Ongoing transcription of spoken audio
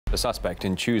The suspect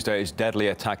in Tuesday's deadly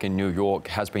attack in New York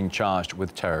has been charged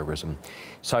with terrorism.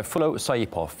 Sayfullo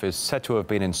Saipov is said to have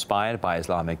been inspired by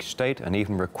Islamic State and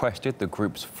even requested the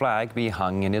group's flag be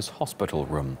hung in his hospital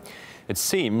room. It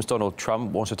seems Donald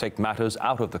Trump wants to take matters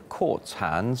out of the court's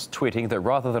hands, tweeting that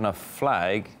rather than a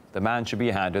flag, the man should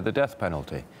be handed the death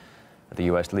penalty. The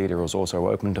U.S. leader was also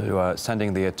open to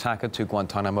sending the attacker to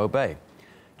Guantanamo Bay.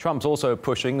 Trump's also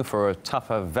pushing for a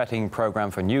tougher vetting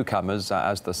program for newcomers,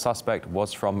 as the suspect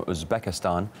was from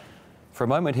Uzbekistan. For a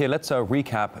moment here, let's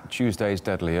recap Tuesday's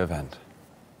deadly event.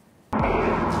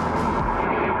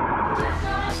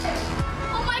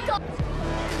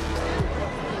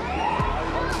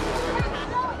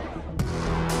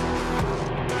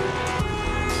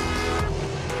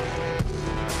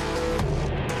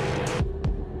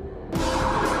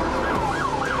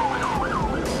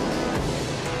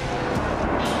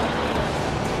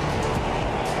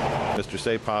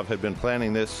 Mr. Saipov had been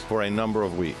planning this for a number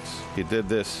of weeks. He did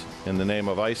this in the name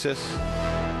of ISIS.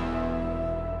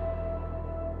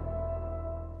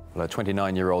 Well,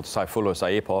 29-year-old Sayfullo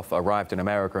Saipov arrived in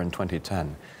America in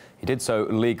 2010. He did so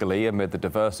legally amid the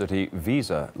diversity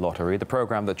visa lottery, the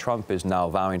program that Trump is now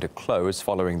vowing to close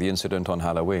following the incident on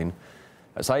Halloween.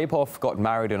 Saipov got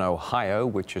married in Ohio,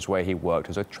 which is where he worked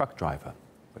as a truck driver.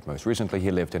 But most recently,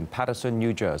 he lived in Paterson,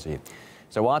 New Jersey.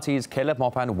 So RT's Caleb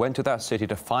Mopan went to that city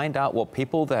to find out what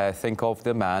people there think of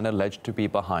the man alleged to be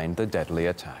behind the deadly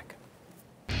attack.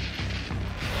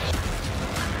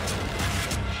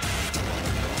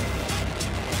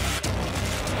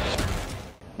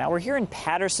 Now we're here in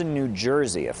Paterson, New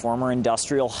Jersey, a former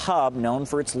industrial hub known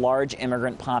for its large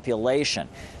immigrant population.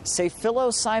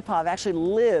 Sayfullo Saipov actually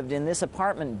lived in this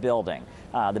apartment building.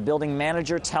 The building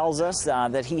manager tells us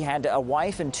that he had a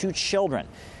wife and 2 children.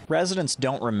 Residents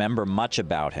don't remember much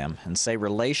about him and say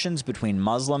relations between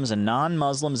Muslims and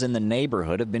non-Muslims in the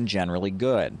neighborhood have been generally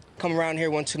good. Come around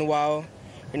here once in a while,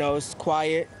 you know, it's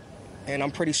quiet, and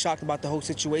I'm pretty shocked about the whole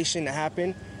situation that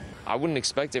happened. I wouldn't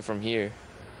expect it from here.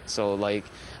 So, like,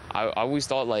 I always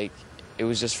thought, like, it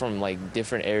was just from, like,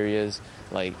 different areas.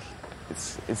 Like,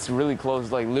 it's really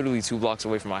close, like, literally 2 blocks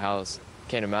away from my house.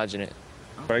 Can't imagine it.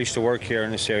 I used to work here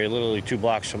in this area, literally 2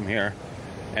 blocks from here.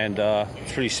 And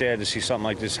it's pretty sad to see something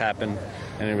like this happen,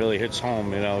 and it really hits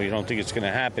home. You know, you don't think it's going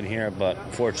to happen here, but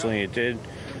fortunately it did.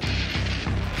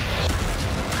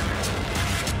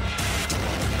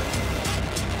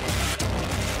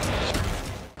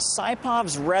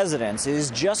 Saipov's residence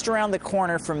is just around the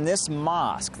corner from this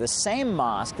mosque, the same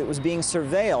mosque that was being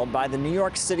surveilled by the New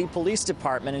York City Police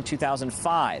Department in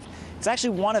 2005. It's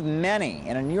actually one of many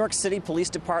in a New York City Police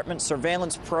Department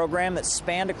surveillance program that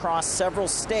spanned across several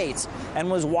states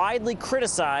and was widely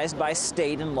criticized by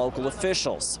state and local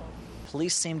officials.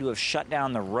 Police seem to have shut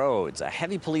down the roads, a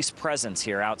heavy police presence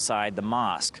here outside the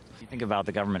mosque. What do you think about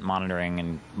the government monitoring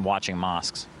and watching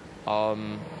mosques?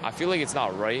 I feel like it's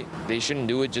not right. They shouldn't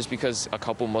do it just because a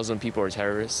couple Muslim people are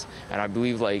terrorists. And I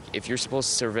believe, like, if you're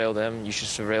supposed to surveil them, you should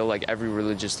surveil, like, every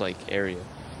religious, like, area.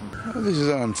 This is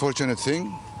an unfortunate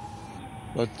thing,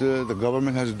 but the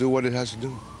government has to do what it has to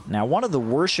do. Now, one of the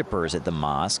worshippers at the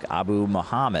mosque, Abu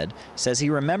Muhammad, says he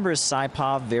remembers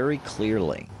Saipov very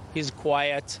clearly. He's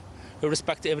quiet. He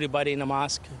respects everybody in the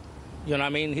mosque. You know what I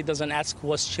mean? He doesn't ask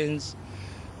questions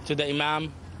to the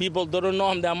imam. People don't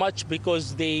know him that much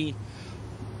because he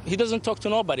doesn't talk to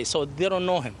nobody, so they don't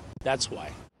know him. That's why.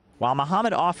 While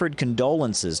Muhammad offered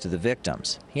condolences to the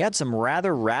victims, he had some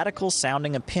rather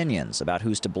radical-sounding opinions about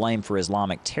who's to blame for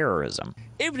Islamic terrorism.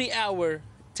 Every hour,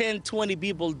 10, 20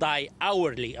 people die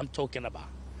hourly, I'm talking about,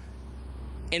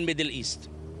 in Middle East.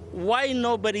 Why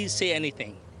nobody say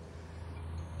anything?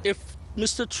 If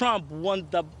Mr. Trump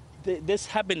wants this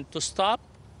happen to stop,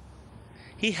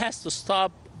 he has to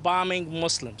stop bombing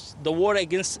Muslims. The war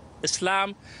against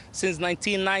Islam since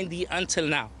 1990 until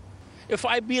now. If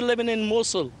I be living in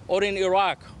Mosul or in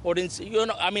Iraq or in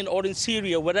or in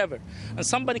Syria, whatever, and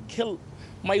somebody kill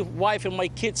my wife and my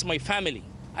kids, my family,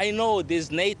 I know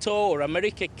there's NATO or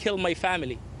America kill my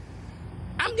family.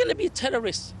 I'm gonna be a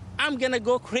terrorist. I'm gonna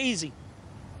go crazy.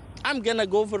 I'm gonna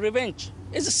go for revenge.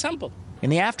 It's simple. In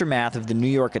the aftermath of the New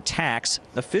York attacks,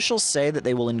 officials say that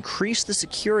they will increase the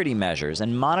security measures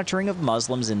and monitoring of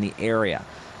Muslims in the area.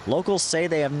 Locals say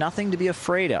they have nothing to be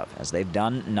afraid of, as they've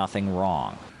done nothing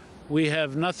wrong. We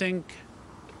have nothing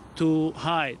to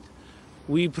hide.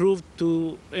 We proved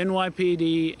to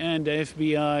NYPD and the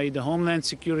FBI, the Homeland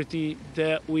Security,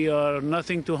 that we are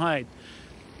nothing to hide.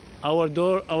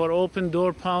 Our open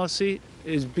door policy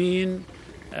is being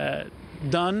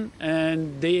done,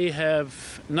 and they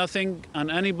have nothing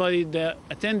on anybody that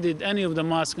attended any of the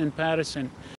mosques in Paterson.